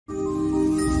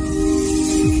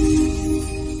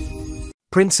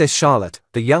Princess Charlotte,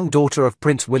 the young daughter of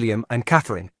Prince William and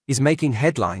Catherine, is making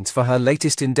headlines for her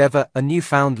latest endeavor, a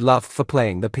newfound love for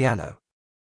playing the piano.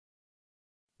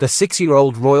 The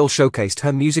 6-year-old royal showcased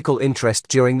her musical interest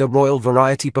during the Royal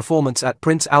Variety performance at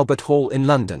Prince Albert Hall in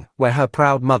London, where her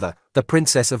proud mother, the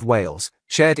Princess of Wales,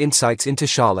 shared insights into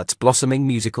Charlotte's blossoming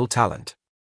musical talent.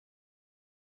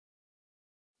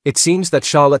 It seems that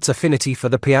Charlotte's affinity for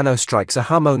the piano strikes a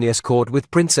harmonious chord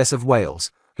with Princess of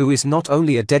Wales, who is not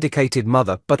only a dedicated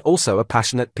mother but also a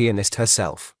passionate pianist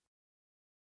herself.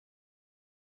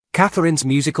 Catherine's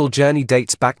musical journey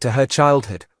dates back to her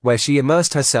childhood, where she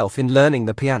immersed herself in learning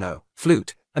the piano,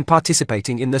 flute, and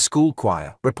participating in the school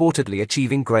choir, reportedly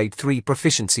achieving grade 3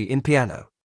 proficiency in piano.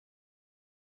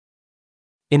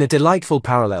 In a delightful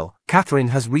parallel, Catherine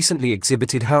has recently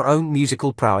exhibited her own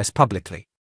musical prowess publicly.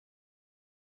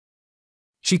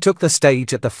 She took the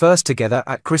stage at the First Together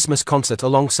at Christmas concert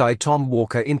alongside Tom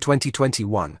Walker in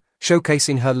 2021,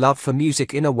 showcasing her love for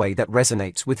music in a way that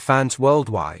resonates with fans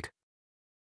worldwide.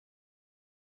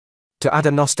 To add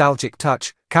a nostalgic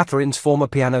touch, Catherine's former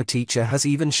piano teacher has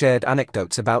even shared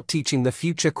anecdotes about teaching the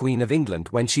future Queen of England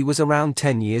when she was around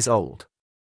 10 years old.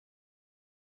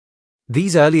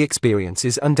 These early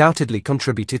experiences undoubtedly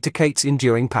contributed to Kate's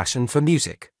enduring passion for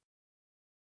music.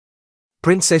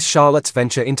 Princess Charlotte's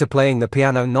venture into playing the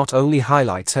piano not only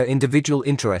highlights her individual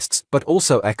interests but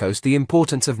also echoes the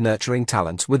importance of nurturing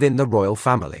talents within the royal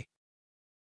family.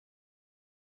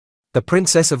 The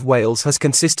Princess of Wales has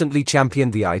consistently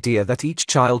championed the idea that each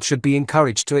child should be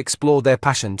encouraged to explore their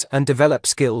passions and develop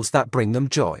skills that bring them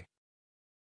joy.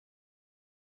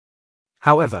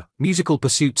 However, musical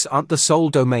pursuits aren't the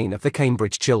sole domain of the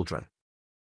Cambridge children.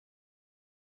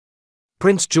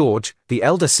 Prince George, the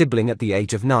elder sibling at the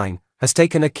age of 9, has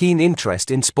taken a keen interest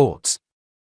in sports.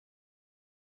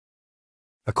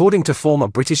 According to former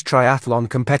British triathlon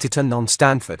competitor Non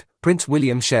Stanford, Prince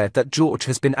William shared that George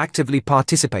has been actively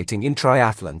participating in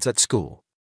triathlons at school.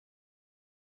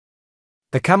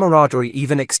 The camaraderie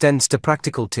even extends to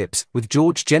practical tips, with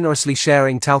George generously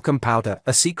sharing talcum powder,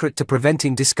 a secret to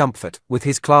preventing discomfort, with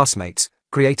his classmates,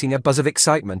 creating a buzz of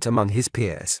excitement among his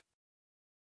peers.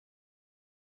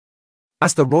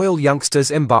 As the royal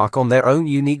youngsters embark on their own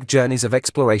unique journeys of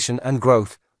exploration and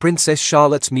growth, Princess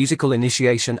Charlotte's musical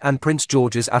initiation and Prince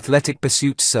George's athletic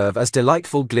pursuits serve as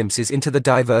delightful glimpses into the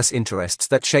diverse interests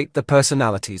that shape the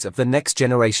personalities of the next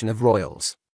generation of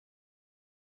royals.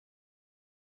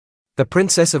 The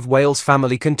Princess of Wales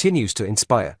family continues to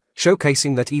inspire,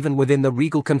 showcasing that even within the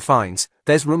regal confines,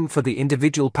 there's room for the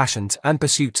individual passions and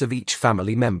pursuits of each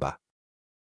family member.